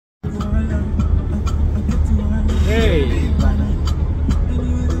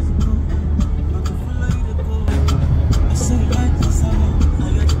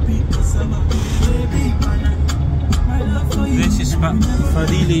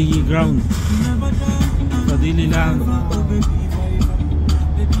rocky ground. Padili lang.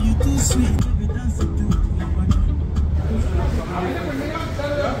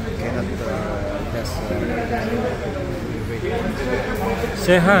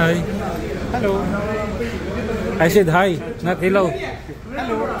 Say hi. Hello. I said hi, not hello.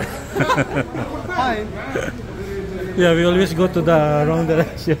 Hello. Hi. Yeah, we always go to the wrong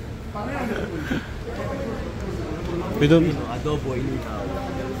direction. We don't. Adobo anyhow.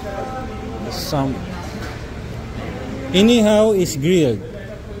 Some. Anyhow is grilled.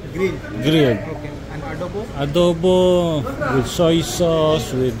 Grilled. Okay. And adobo? Adobo with soy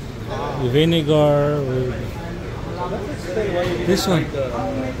sauce, with vinegar, with this one.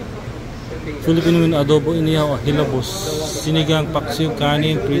 Filipino adobo, inihaw, hilabos, sinigang, paksiw,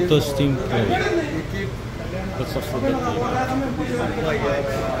 kanin, prito, steamed curry. That's a food that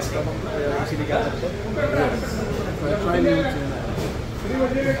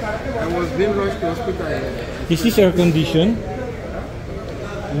I was being rushed to hospital. Is this air conditioned?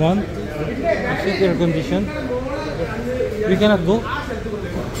 One? Is it air conditioned? We cannot go?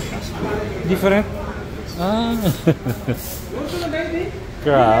 Different? Ah.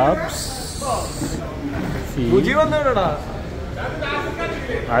 Crabs. Fish.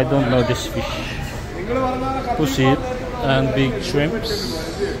 I don't know this fish. Pusit and big shrimps.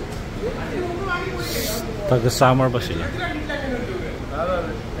 Taga-summer ba sila?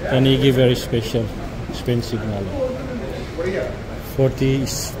 Tanigi very special. Expensive na lang. 40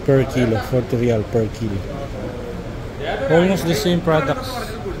 is per kilo. 40 real per kilo. Almost the same products.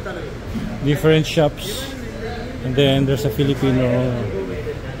 Different shops. And then there's a Filipino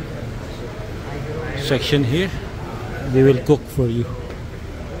section here. They will cook for you.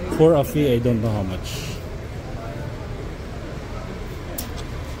 For a fee, I don't know how much.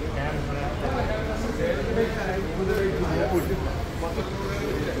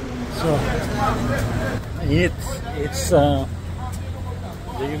 So it's the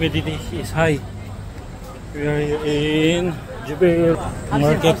humidity is high. We are here in Jubail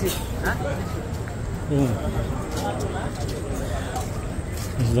market. This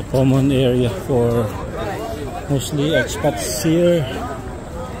is the common area for mostly expats here.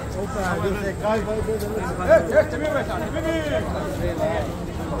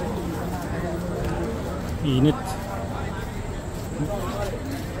 Init.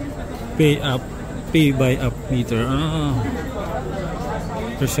 Pay by up meter. Ah,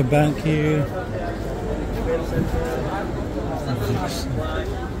 there's a bank here.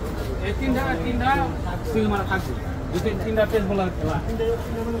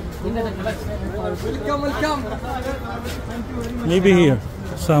 Maybe here,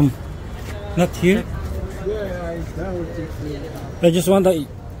 some, not here. I just want to eat.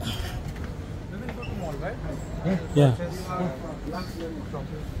 Yeah.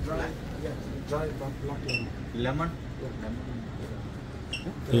 Lemon?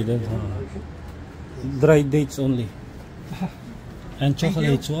 They don't dry dates only. And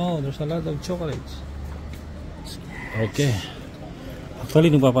chocolates. Wow, there's a lot of chocolates. Okay. Actually,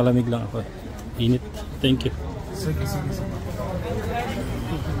 nagpapalamig lang ako. Init. Thank you.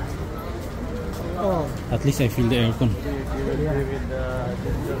 At least I feel the aircon.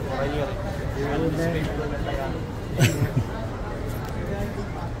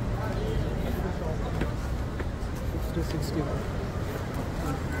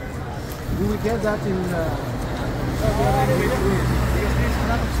 Do we get that in there's a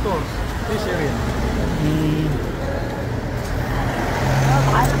lot of stores, this area.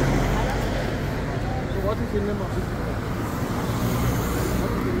 So what is the name of this?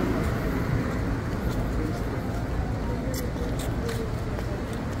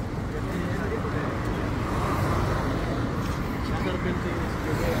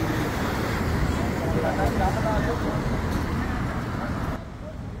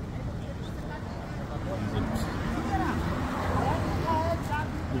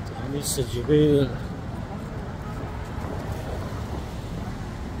 Mr. Jubail.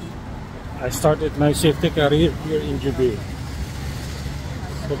 I started my safety career here in Jubail.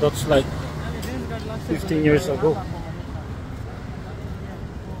 So that's like 15 years ago.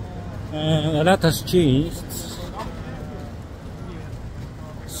 And a lot has changed.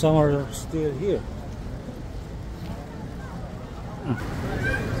 Some are still here.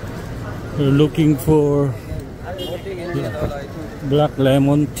 We're looking for black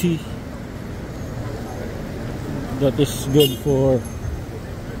lemon tea that is good for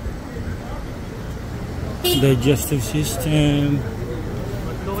digestive system,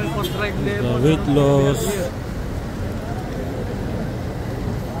 weight loss.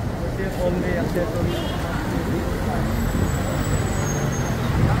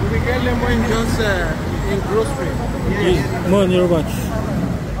 get lemon just in grocery. More on your watch.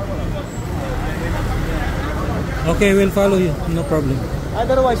 Okay, we'll follow you. No problem.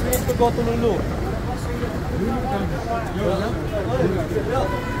 Otherwise, we need to go to Lulu.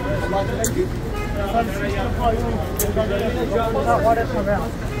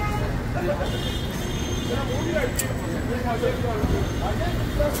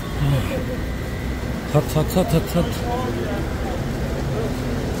 Hot, hot, hot, hot, hot.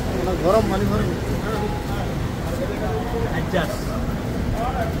 Adjust.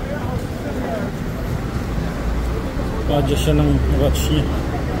 Pa-adjust siya ng watch niya.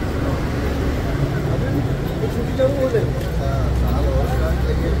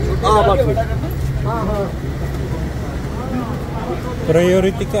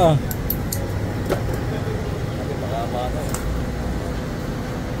 Priority ka.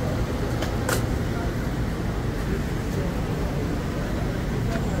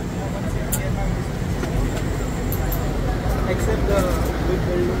 Except the big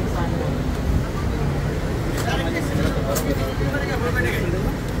building signboard.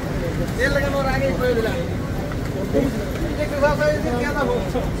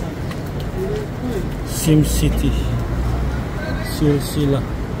 Sim City. Silsila.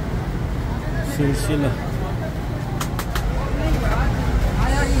 Silsila.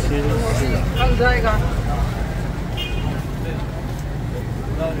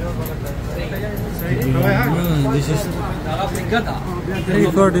 This is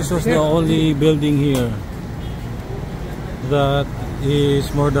before, this was the only building here that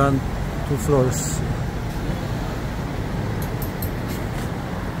is more than 2 floors.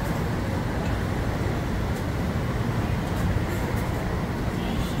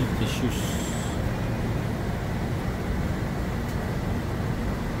 Safety shoes.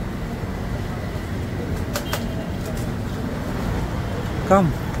 Come.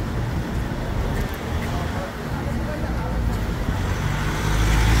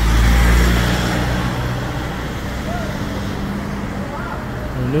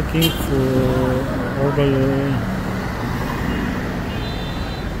 We're looking for order.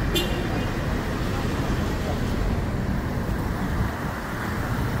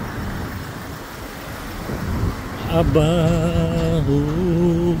 Abahu.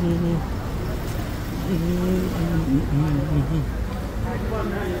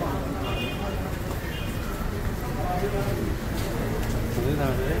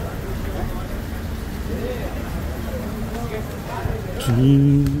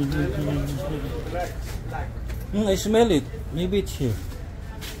 I smell it. Maybe it's here.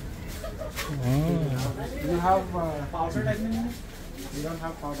 You have powder type? You don't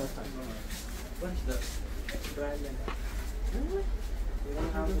have powder type. What's that? Dry lemon. You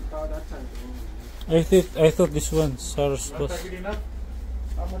don't have the powder type. I thought this one's ours was.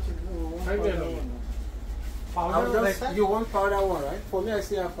 How much is it? Powder, like, you want powder one, right? For me, I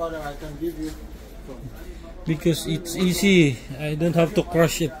still have powder. I can give you. Because it's easy. I don't have to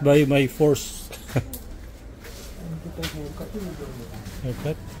crush it by my force.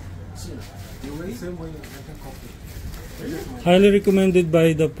 Haircut. Highly recommended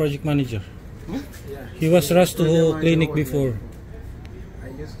by the project manager. He was rushed to clinic before. I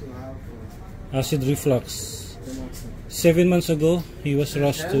used to have Acid reflux. 7 months ago, he was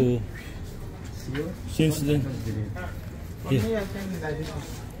rushed to. Since then. Yeah.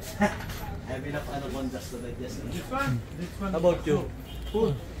 I've enough anacondas to digest. This one? How about you?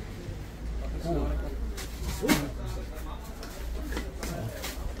 Food.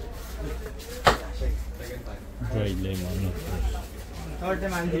 Dried lemon.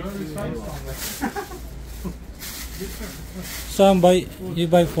 Sam, you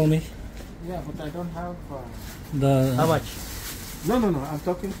buy for me? Yeah, but I don't have the. How much? No, I'm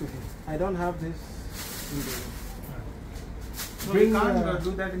talking to him. I don't have this in the room. So we can't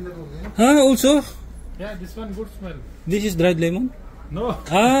do that in the room, yeah? Huh, also? Yeah, this one good smell. This is dried lemon? No.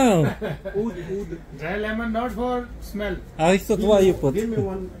 Oh. Oud. Dry lemon not for smell. I thought why you put. Give me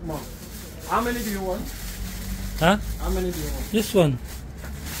one more. How many do you want? Huh? How many do you want? This one.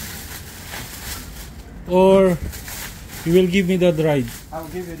 Or you will give me the dried. I'll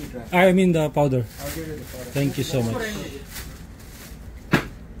give you the dry. I mean the powder. I'll give you the powder. Thank you so much.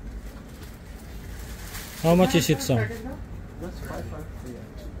 How much is it, Sam? That's 5.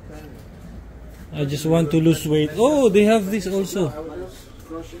 I just want to lose weight. Oh, they have this also. I will just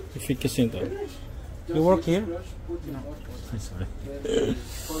crush it. Efficient. You work here? Sorry.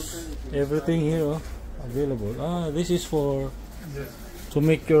 Everything here, oh, available. Ah, this is for to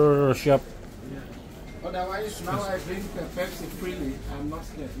make your shop. Otherwise, now I drink Pepsi freely. I'm not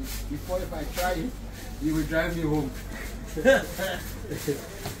scared. Before, if I try it, you will drive me home.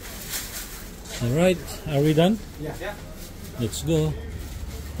 Alright, are we done? Yeah. Let's go.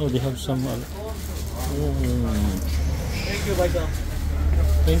 Oh, they have some. Oh. Thank you, Baita.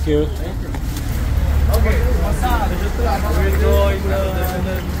 Thank you. Okay, massage. We'll go in the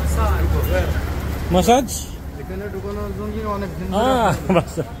massage. Where? Massage? Ah.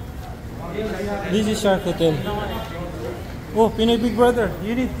 Massage. This is Shark Hotel. Oh, Pinoy Big Brother.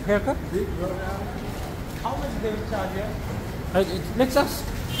 You need haircut? How much they will charge you? Let's ask.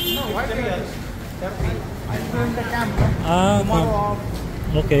 No, why do you? I'm doing the camera.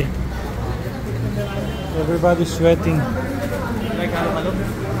 Come. Okay. Everybody's sweating. Like hello?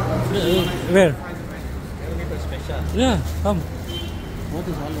 Where? Special. Yeah, come. What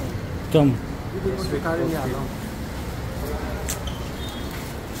is hello? Come. It's Vicarini hello.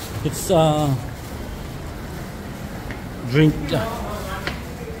 It's drink.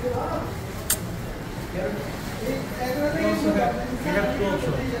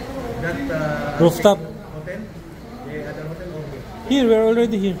 Rooftop. Hotel? Yeah, other hotel only. Here, we're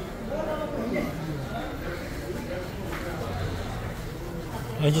already here.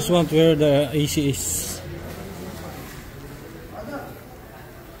 I just want where the AC is.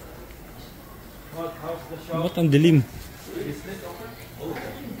 What ang dilim?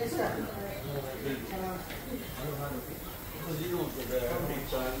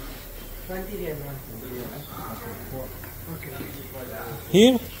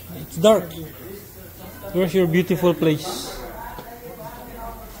 Here, it's dark. Where's your beautiful place?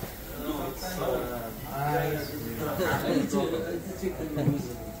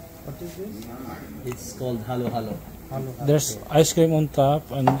 What is this? It's called Halo Halo. There's ice cream on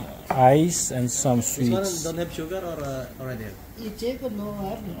top and ice and some This one sweets. don't have sugar or already? You check or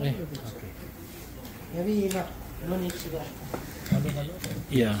no? Eh, Maybe enough. No need sugar.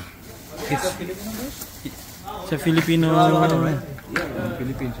 Yeah. It's a Filipino. Yeah,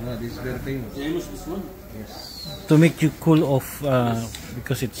 Philippines. This is very famous. This one? Yes. To make you cool off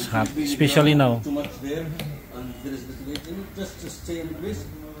because it's hot, especially now. Too much there, and there is little bit. Just to stay in place,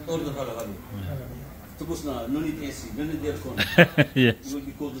 order halo halo. Tapos na, no need AC, no need aircon. Yes. You will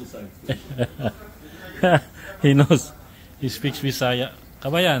be cold inside. He knows. He speaks Bisaya.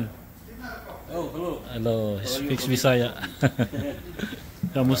 Kabayan. Oh, hello. Hello, he speaks Bisaya.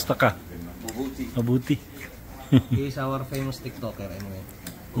 Kamusta ka? Mabuti. Mabuti. He is our famous TikToker anyway.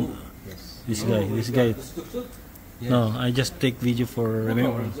 Yes. This guy. No, I just take video for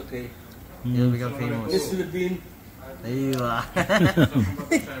remember. It's okay. He'll become famous. This Philippine. Aywa.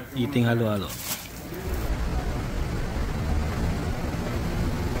 Eating halo-halo.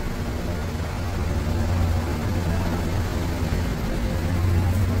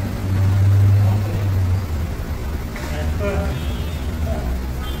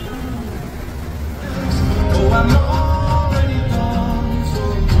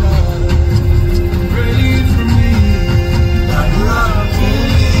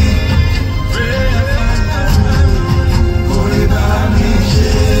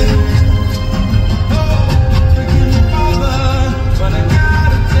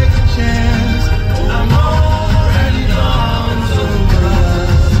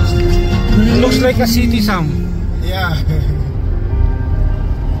 Looks like a city, Sam. Yeah.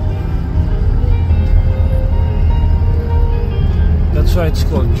 That's why it's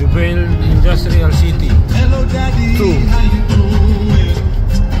called Jubail Industrial City. Hello, Daddy. 2. How you doing?